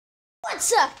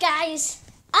What's up, guys?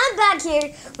 I'm back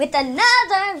here with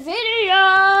another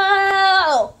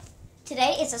video.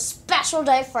 Today is a special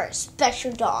day for a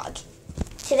special dog.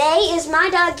 Today is my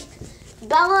dog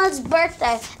Bella's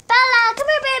birthday. Bella, come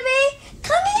here, baby.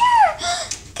 Come here.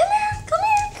 Come here, come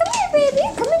here, come here, baby.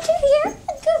 Come into here.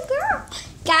 Good girl.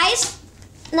 Guys,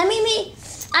 let me meet.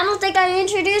 I don't think I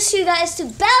introduced you guys to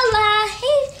Bella.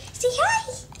 Hey, say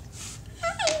hi.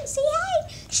 Hi, say hi.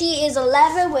 She is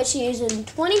 11, which she is in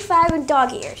 25 in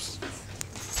dog years.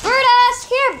 Brutus,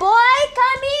 here, boy,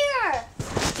 come here.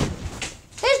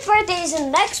 His birthday is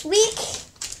in next week.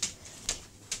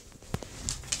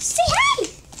 Say hi.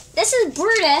 This is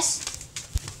Brutus,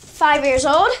 5 years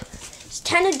old. He's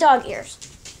 10 in dog years.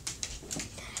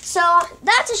 So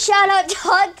that's a shout out,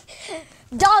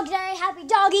 Dog Day, Happy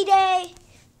Doggy Day,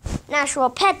 National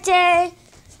Pet Day.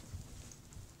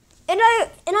 And I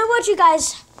want you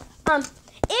guys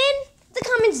in the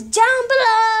comments down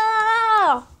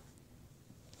below.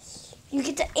 You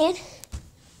get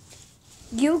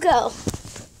you go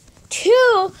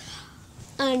to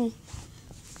my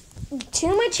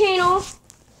channel,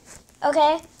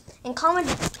 okay, and comment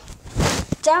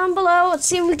down below. Let's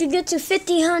see if we can get to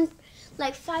 500,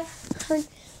 like 500,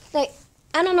 like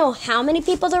I don't know how many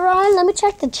people there are. Let me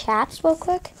check the chats real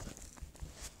quick.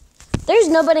 There's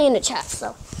nobody in the chats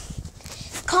though.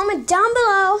 Comment down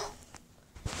below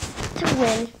to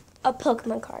win a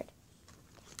Pokemon card.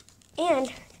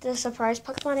 And the surprise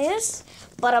Pokemon is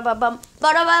ba-da-ba-bum,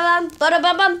 ba-da-ba-bum,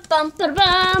 ba-da-ba-bum, bum,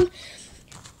 ba-da-bum,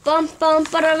 bum, bum,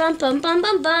 ba-da-bum, bum, bum,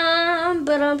 bum, bum,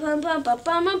 ba-da-bum, bum, bum,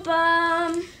 bum, bum,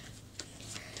 bum.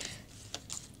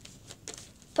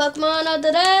 Pokemon of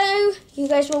the day, you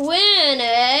guys will win,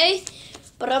 eh?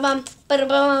 Ba-da-bum,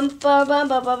 ba-da-bum, ba-da-bum,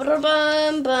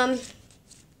 ba-da-bum, bum.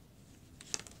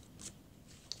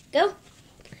 Go.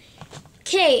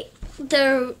 Okay,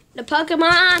 the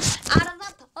Pokemon out of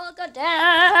the Poké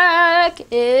deck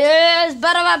is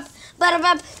ba-da-bum,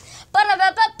 ba-da-bum,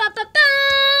 ba-da-bum,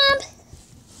 ba-da-bum.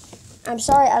 I'm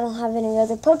sorry, I don't have any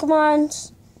other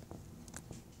Pokemons.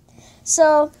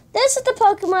 So this is the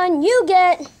Pokemon you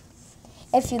get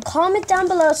if you comment down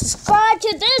below. Subscribe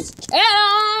to this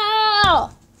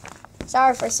channel.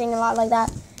 Sorry for saying a lot like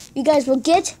that. You guys will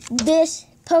get this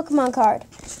Pokemon card.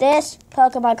 This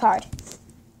Pokemon card.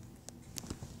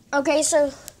 Okay,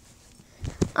 so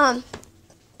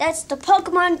that's the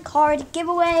Pokemon card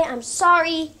giveaway. I'm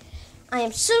sorry. I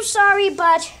am so sorry,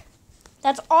 but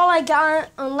that's all I got,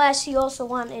 unless you also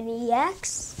want an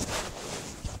EX.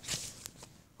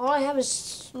 All I have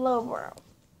is Slowbro.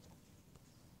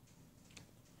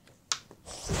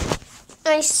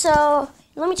 Alright, so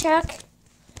let me check.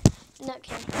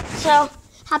 Okay. So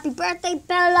happy birthday,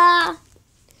 Bella.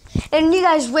 And you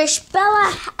guys wish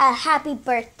Bella a happy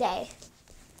birthday.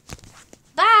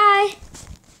 Bye.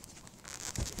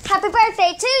 Happy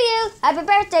birthday to you. Happy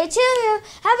birthday to you.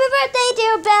 Happy birthday,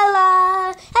 dear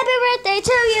Bella. Happy birthday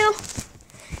to you.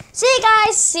 See you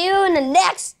guys. See you in the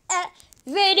next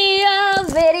video.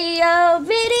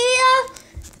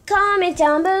 Comment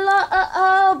down below.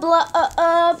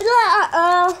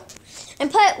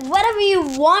 And put whatever you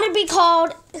want to be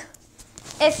called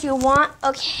if you want,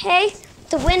 okay?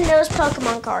 To win those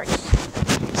Pokemon cards.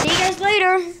 See you guys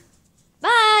later.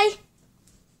 Bye.